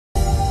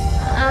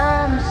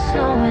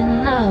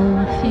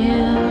love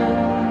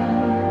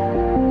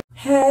you.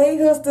 Hey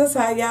hoosters,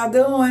 how y'all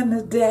doing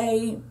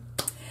today?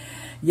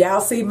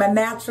 Y'all see my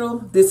natural?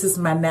 This is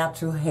my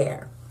natural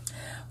hair.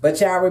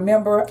 But y'all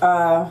remember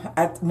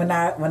when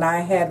I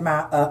had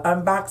my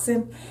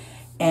unboxing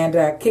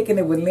and Kicking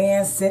It with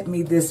Lynn sent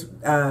me this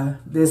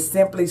this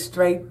Simply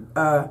Straight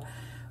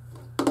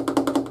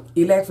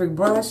electric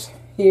brush.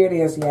 Here it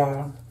is,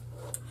 y'all.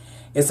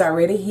 It's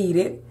already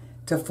heated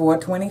to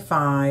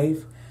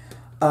 425.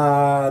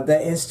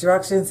 The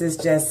instructions is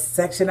just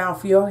section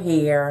off your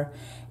hair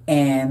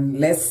and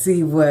let's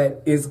see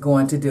what it's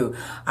going to do.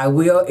 I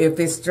will, if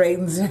it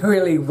straightens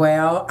really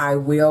well, I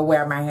will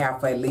wear my hair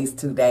for at least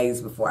 2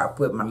 days before I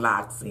put my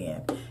locks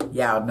in.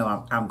 Y'all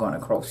know I'm going to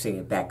crochet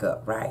it back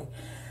up, right?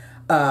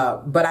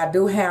 But I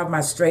do have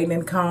my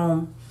straightening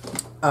comb,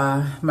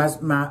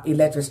 my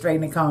electric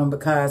straightening comb,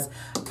 because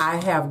I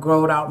have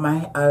growed out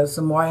my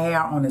some more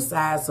hair on the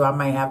side, so I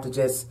might have to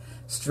just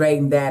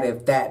straighten that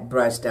if that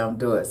brush don't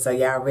do it. So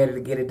y'all ready to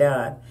get it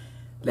done?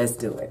 Let's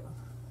do it.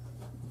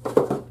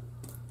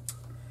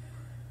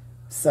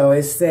 So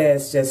it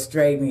says just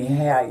straighten your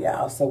hair,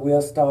 y'all. So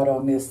we'll start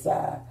on this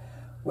side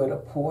with a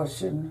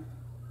portion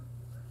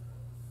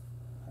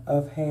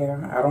of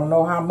hair. I don't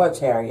know how much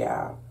hair,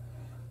 y'all.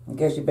 I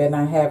guess you better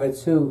not have it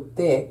too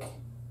thick.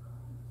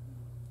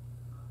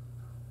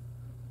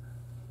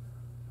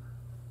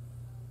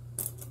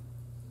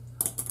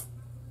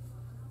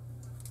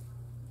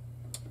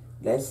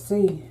 Let's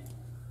see.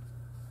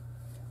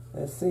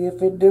 Let's see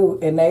if it do.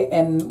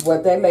 And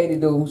what that lady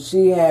do,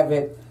 she have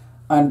it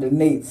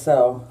underneath.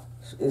 So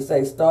it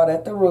say start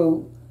at the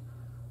root.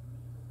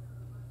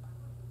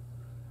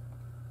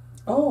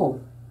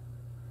 Oh.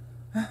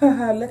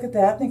 Look at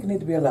that. I think it need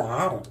to be a little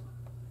hotter.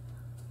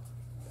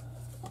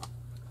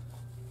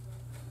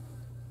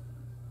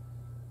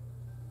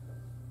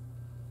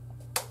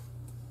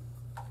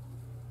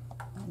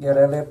 Yeah,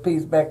 that little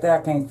piece back there,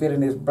 I can't fit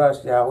in this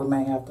brush, y'all. We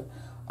may have to.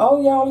 Oh,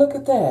 y'all, look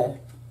at that.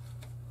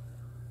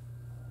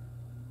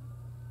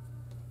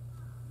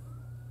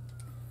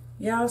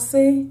 Y'all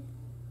see?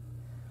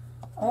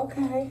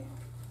 Okay.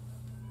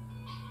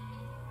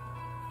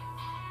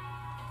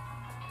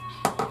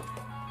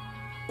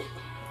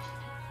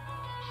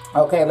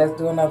 Okay, let's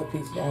do another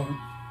piece, y'all.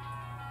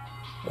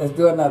 Let's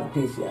do another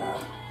piece, y'all.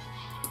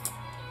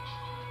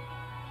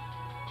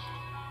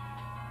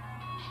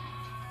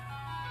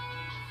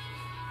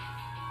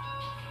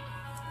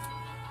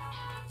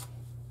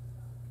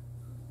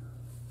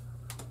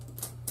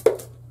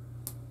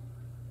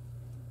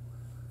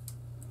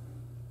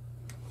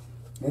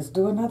 Let's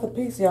do another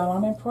piece, y'all.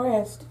 I'm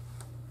impressed.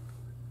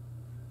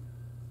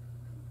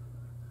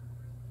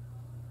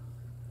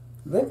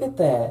 Look at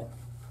that.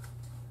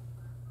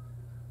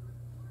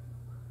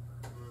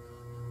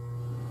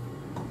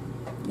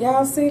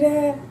 Y'all see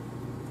that?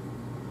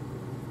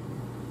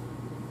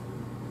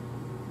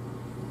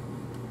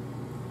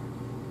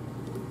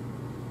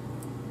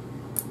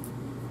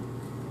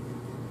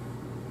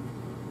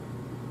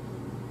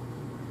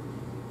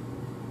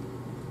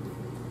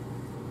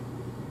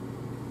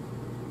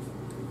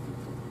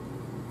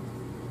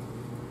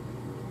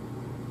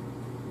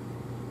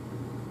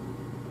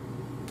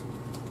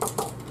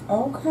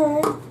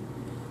 Okay,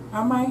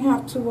 I might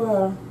have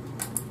to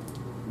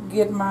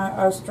get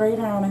my straight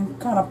iron and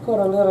kind of put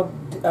a little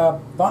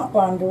bump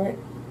under it,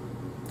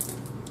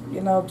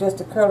 you know, just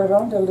to curl it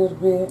under a little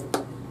bit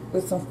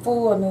with some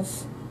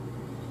fullness.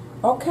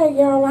 Okay,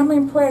 y'all, I'm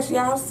impressed.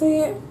 Y'all see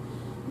it?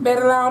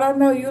 Better Lord, I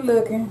know you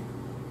looking.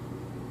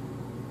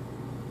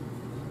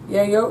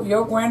 Yeah,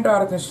 your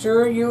granddaughter can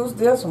sure use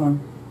this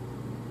one,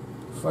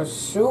 for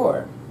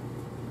sure.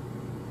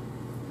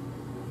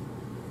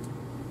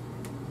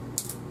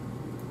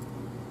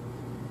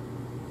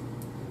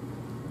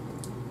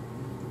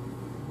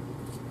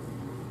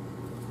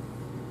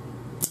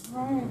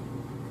 Right.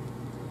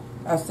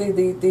 I see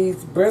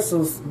these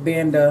bristles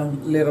bend a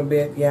little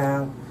bit,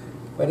 y'all,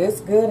 but it's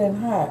good and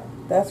hot,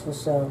 that's for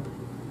sure.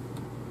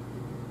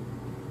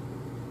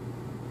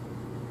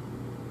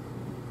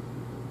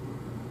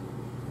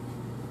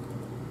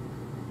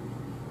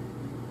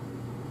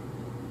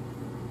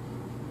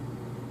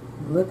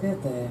 Look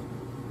at that.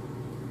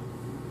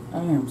 I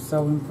am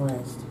so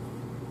impressed.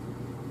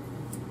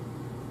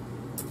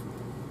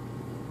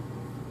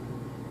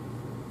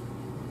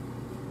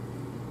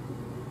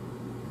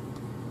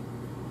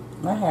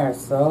 My hair is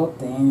so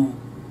thin.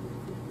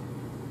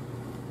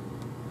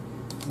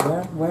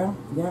 Yeah, well,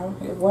 yeah,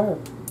 it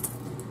worked.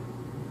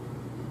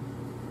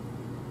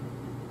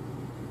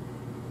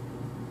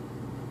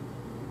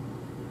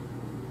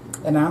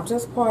 And I'm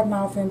just parting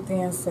off in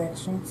thin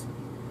sections,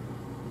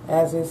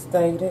 as it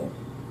stated.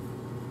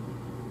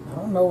 I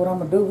don't know what I'm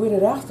going to do with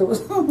it afterwards.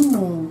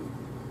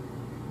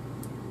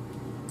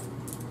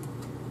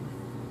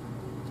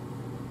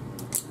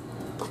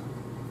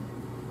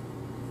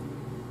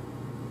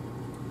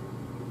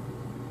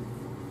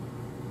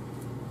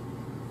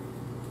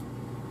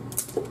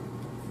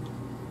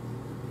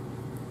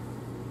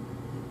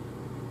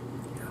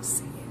 Y'all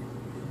see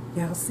it?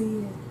 Y'all see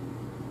it?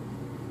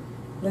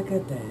 Look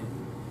at that.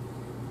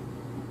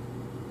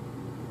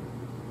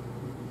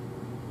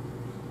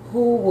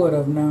 Who would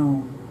have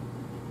known?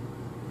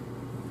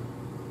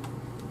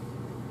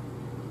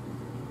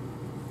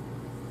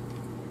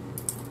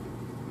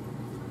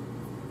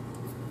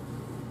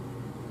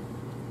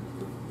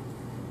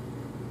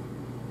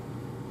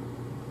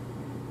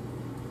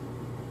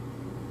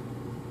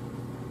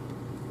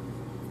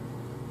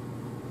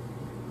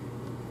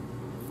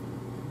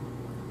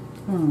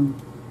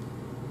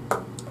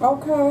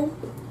 Okay.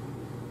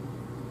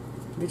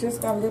 We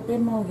just got a little bit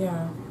more,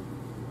 y'all.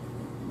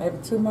 Maybe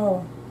 2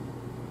 more.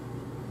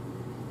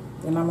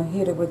 Then I'm going to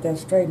hit it with that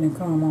straightening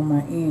comb on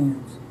my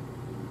ends.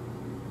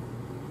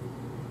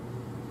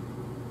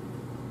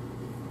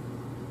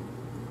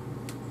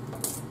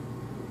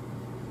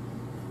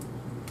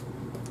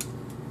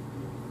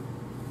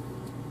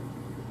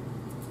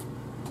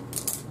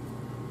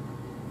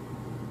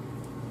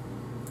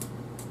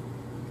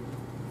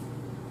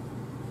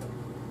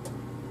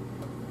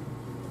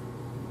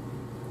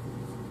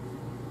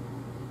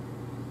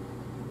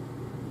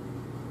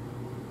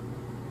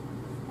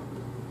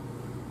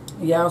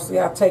 Y'all see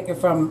I take it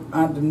from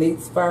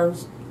underneath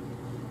first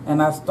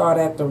and I start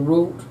at the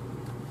root.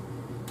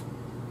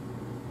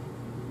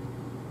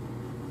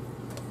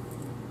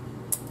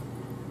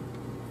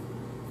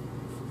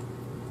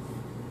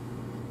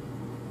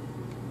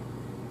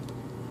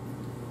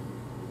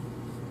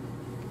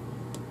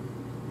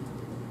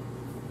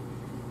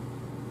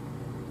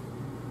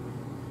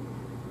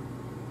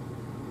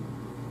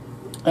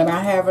 And I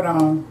have it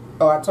on,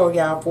 oh, I told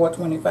y'all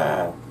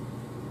 425.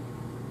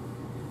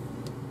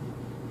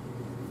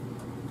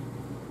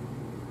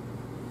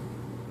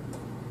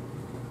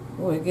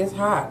 Oh, it gets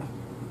hot.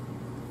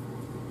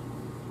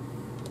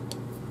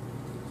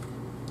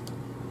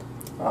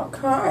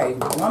 Okay,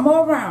 one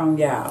more round,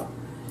 y'all,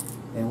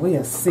 and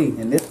we'll see.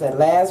 And this is the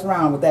last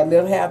round with that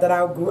little hair that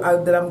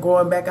I'm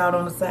growing back out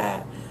on the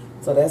side.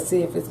 So let's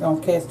see if it's gonna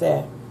catch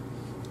that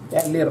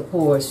little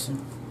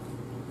portion.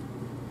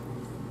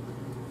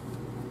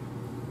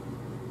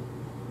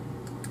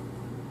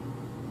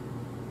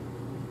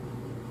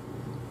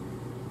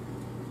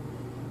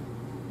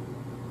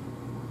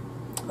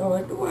 Oh,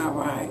 it do all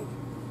right.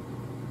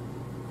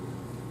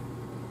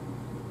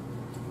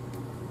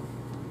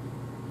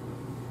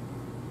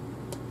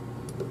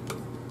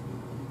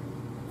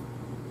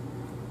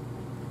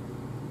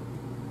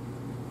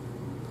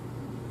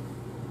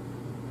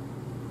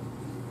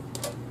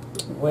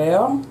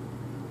 Well,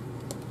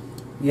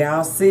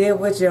 y'all see it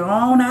with your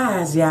own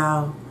eyes,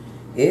 y'all.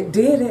 It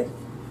did it.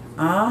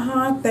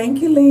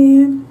 Thank you,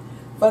 Lynn,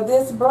 for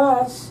this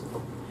brush.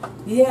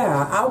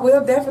 Yeah, I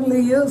will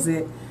definitely use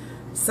it.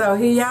 So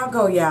here y'all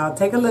go, y'all.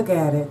 Take a look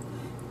at it.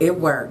 It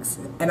works.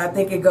 And I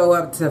think it go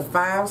up to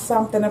 5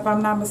 something if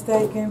I'm not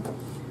mistaken.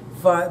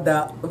 For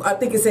the, I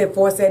think it said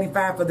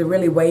 475 for the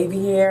really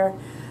wavy hair.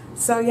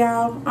 So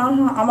y'all,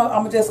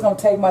 I'm just gonna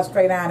take my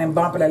straight iron and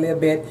bump it a little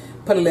bit,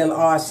 put a little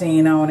oil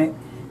sheen on it.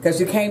 Cause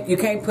you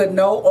can't put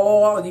no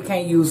oil, you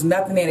can't use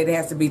nothing in it. It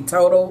has to be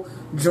total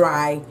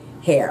dry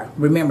hair.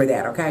 Remember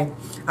that, okay?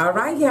 All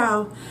right,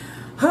 y'all.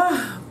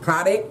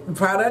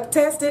 Product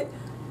tested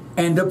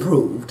and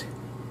approved.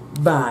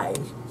 Bye.